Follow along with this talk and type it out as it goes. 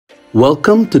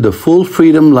Welcome to the Full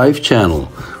Freedom Life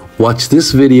channel. Watch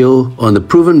this video on the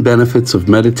proven benefits of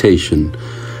meditation.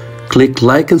 Click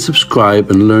like and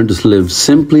subscribe and learn to live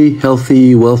simply,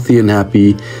 healthy, wealthy, and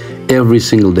happy every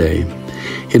single day.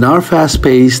 In our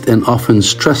fast-paced and often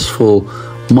stressful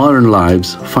modern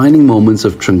lives, finding moments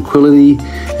of tranquility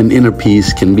and inner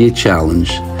peace can be a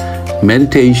challenge.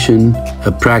 Meditation,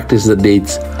 a practice that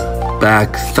dates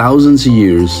back thousands of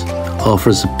years,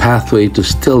 offers a pathway to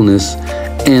stillness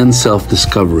and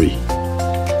self-discovery.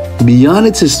 Beyond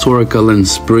its historical and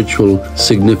spiritual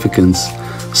significance,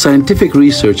 scientific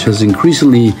research has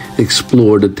increasingly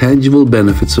explored the tangible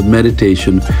benefits of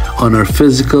meditation on our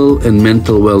physical and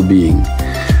mental well-being.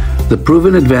 The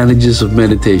proven advantages of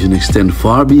meditation extend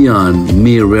far beyond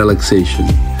mere relaxation,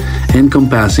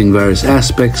 encompassing various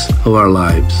aspects of our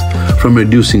lives, from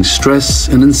reducing stress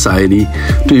and anxiety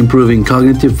to improving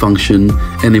cognitive function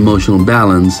and emotional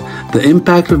balance. The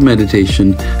impact of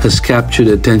meditation has captured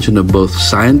the attention of both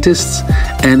scientists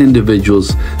and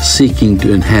individuals seeking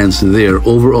to enhance their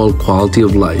overall quality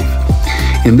of life.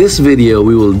 In this video,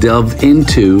 we will delve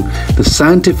into the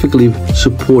scientifically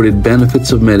supported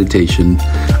benefits of meditation,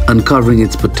 uncovering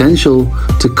its potential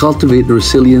to cultivate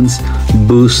resilience,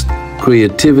 boost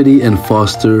creativity, and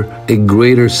foster a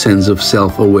greater sense of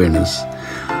self-awareness.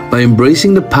 By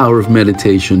embracing the power of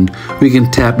meditation, we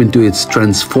can tap into its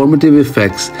transformative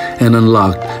effects and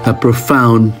unlock a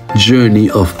profound journey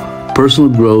of personal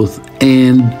growth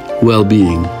and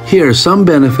well-being. Here are some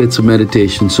benefits of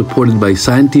meditation supported by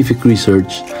scientific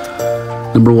research.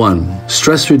 Number 1,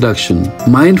 stress reduction.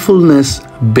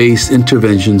 Mindfulness-based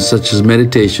interventions such as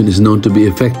meditation is known to be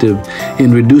effective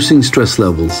in reducing stress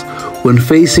levels. When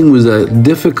facing with a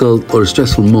difficult or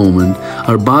stressful moment,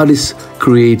 our bodies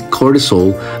create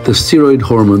cortisol, the steroid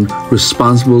hormone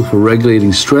responsible for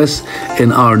regulating stress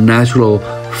and our natural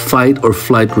fight or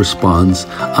flight response,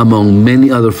 among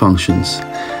many other functions.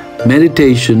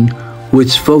 Meditation,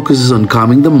 which focuses on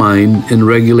calming the mind and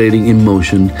regulating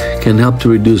emotion, can help to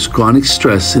reduce chronic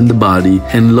stress in the body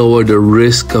and lower the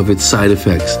risk of its side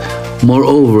effects.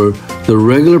 Moreover, the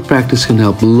regular practice can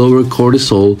help lower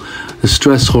cortisol, the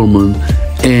stress hormone,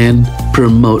 and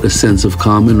promote a sense of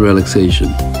calm and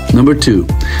relaxation. Number 2,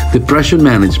 depression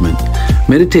management.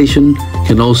 Meditation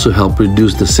can also help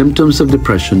reduce the symptoms of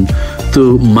depression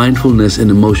through mindfulness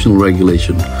and emotional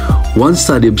regulation. One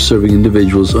study observing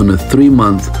individuals on a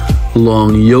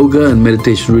 3-month-long yoga and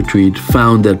meditation retreat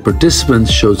found that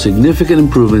participants showed significant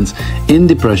improvements in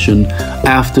depression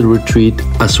after the retreat,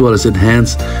 as well as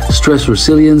enhanced stress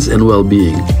resilience and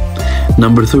well-being.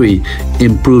 Number 3,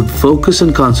 improved focus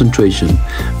and concentration.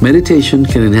 Meditation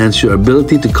can enhance your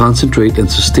ability to concentrate and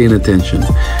sustain attention.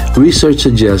 Research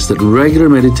suggests that regular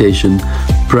meditation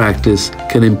practice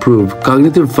can improve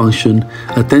cognitive function,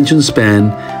 attention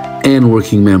span, and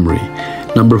working memory.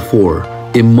 Number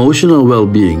 4, emotional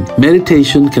well-being.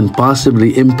 Meditation can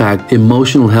possibly impact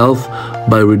emotional health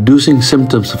by reducing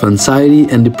symptoms of anxiety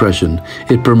and depression.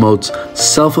 It promotes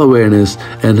self-awareness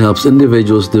and helps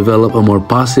individuals develop a more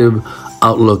positive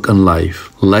outlook on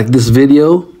life. Like this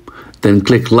video? Then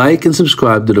click like and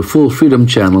subscribe to the Full Freedom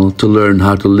channel to learn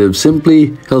how to live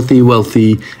simply, healthy,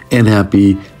 wealthy, and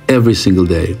happy every single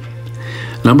day.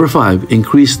 Number 5,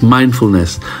 increased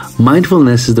mindfulness.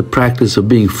 Mindfulness is the practice of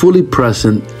being fully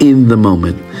present in the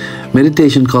moment.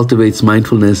 Meditation cultivates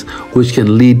mindfulness, which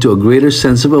can lead to a greater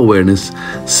sense of awareness,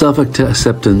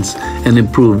 self-acceptance, and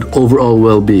improved overall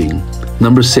well-being.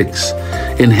 Number 6,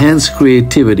 enhanced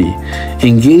creativity.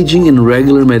 Engaging in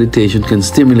regular meditation can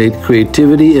stimulate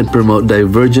creativity and promote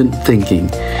divergent thinking.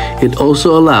 It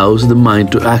also allows the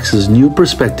mind to access new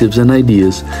perspectives and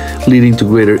ideas, leading to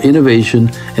greater innovation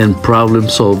and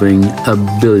problem-solving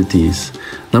abilities.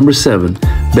 Number 7,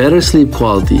 better sleep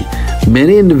quality.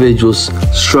 Many individuals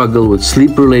struggle with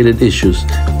sleep-related issues.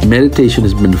 Meditation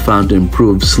has been found to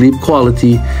improve sleep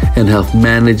quality and help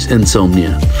manage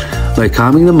insomnia. By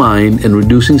calming the mind and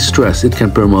reducing stress, it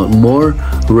can promote more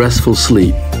restful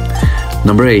sleep.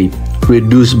 Number 8,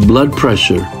 reduce blood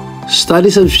pressure.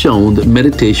 Studies have shown that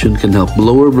meditation can help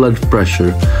lower blood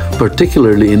pressure,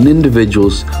 particularly in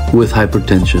individuals with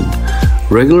hypertension.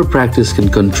 Regular practice can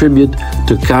contribute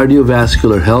to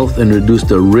cardiovascular health and reduce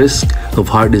the risk of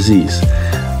heart disease.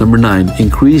 Number 9,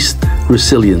 increased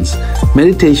resilience.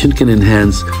 Meditation can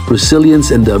enhance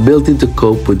resilience and the ability to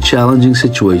cope with challenging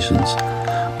situations.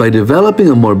 By developing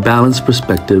a more balanced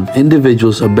perspective,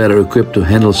 individuals are better equipped to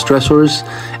handle stressors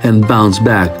and bounce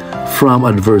back from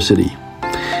adversity.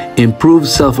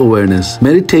 improves self-awareness.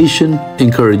 Meditation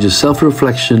encourages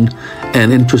self-reflection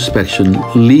and introspection,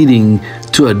 leading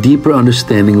to a deeper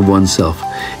understanding of oneself.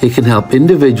 It can help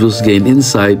individuals gain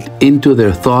insight into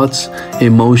their thoughts,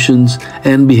 emotions,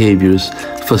 and behaviors,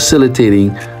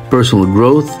 facilitating personal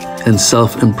growth and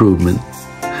self-improvement.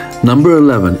 Number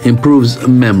 11, improves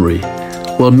memory.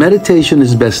 While meditation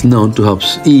is best known to help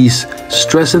ease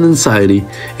stress and anxiety,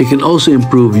 it can also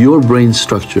improve your brain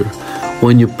structure.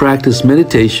 When you practice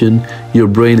meditation, your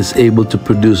brain is able to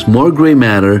produce more gray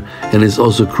matter and is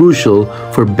also crucial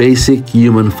for basic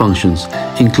human functions,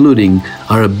 including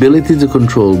our ability to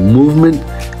control movement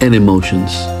and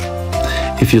emotions.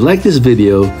 If you like this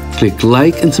video, click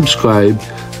like and subscribe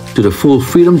to the Full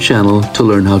Freedom channel to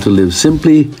learn how to live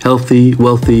simply, healthy,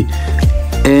 wealthy,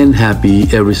 and happy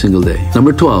every single day.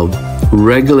 Number 12.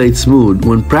 Regulates mood.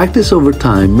 When practiced over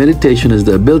time, meditation has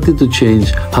the ability to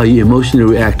change how you emotionally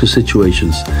react to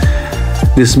situations.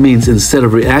 This means instead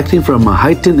of reacting from a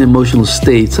heightened emotional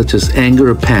state such as anger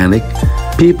or panic,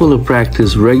 people who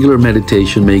practice regular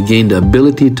meditation may gain the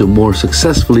ability to more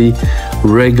successfully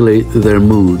regulate their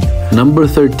mood. Number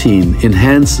 13.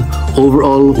 Enhance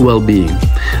overall well-being.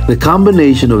 The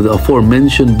combination of the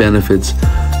aforementioned benefits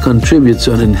contributes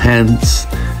to an enhanced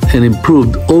and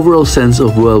improved overall sense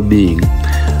of well-being.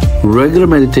 Regular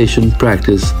meditation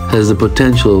practice has the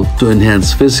potential to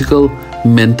enhance physical,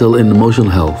 mental, and emotional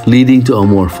health, leading to a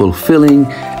more fulfilling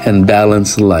and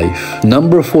balanced life.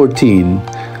 Number 14,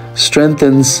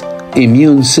 strengthens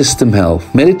immune system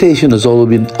health. Meditation has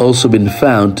also been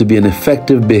found to be an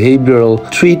effective behavioral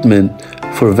treatment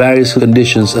for various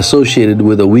conditions associated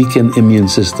with a weakened immune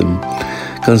system.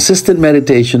 Consistent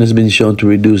meditation has been shown to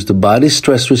reduce the body's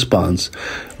stress response,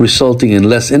 resulting in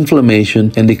less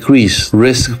inflammation and decreased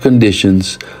risk of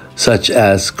conditions such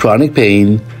as chronic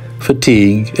pain,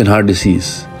 fatigue, and heart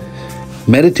disease.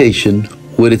 Meditation,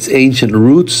 with its ancient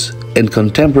roots and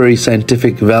contemporary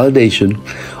scientific validation,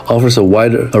 offers a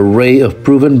wider array of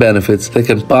proven benefits that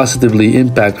can positively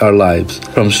impact our lives,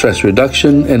 from stress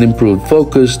reduction and improved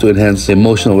focus to enhanced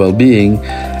emotional well-being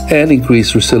and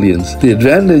increased resilience. The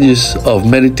advantages of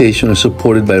meditation are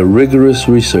supported by rigorous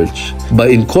research. By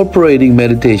incorporating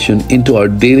meditation into our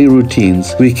daily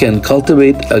routines, we can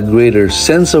cultivate a greater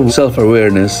sense of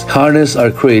self-awareness, harness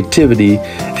our creativity,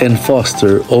 and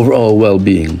foster overall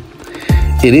well-being.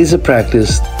 It is a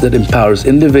practice that empowers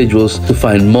individuals to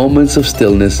find moments of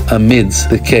stillness amidst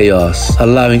the chaos,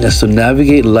 allowing us to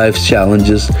navigate life's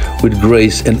challenges with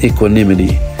grace and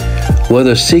equanimity.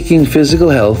 Whether seeking physical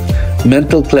health,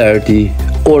 mental clarity,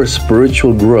 or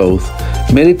spiritual growth,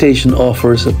 meditation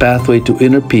offers a pathway to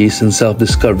inner peace and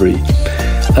self-discovery.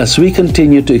 As we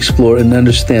continue to explore and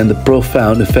understand the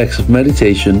profound effects of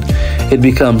meditation, it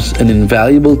becomes an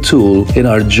invaluable tool in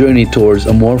our journey towards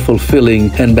a more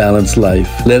fulfilling and balanced life.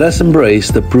 Let us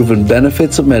embrace the proven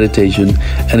benefits of meditation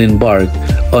and embark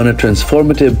on a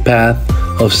transformative path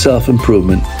of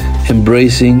self-improvement,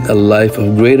 embracing a life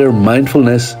of greater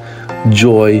mindfulness,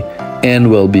 joy, and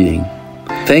well-being.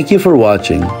 Thank you for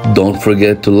watching. Don't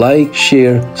forget to like,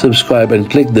 share, subscribe, and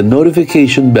click the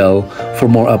notification bell for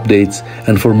more updates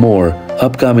and for more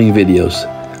upcoming videos.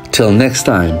 Till next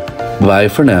time, bye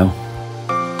for now.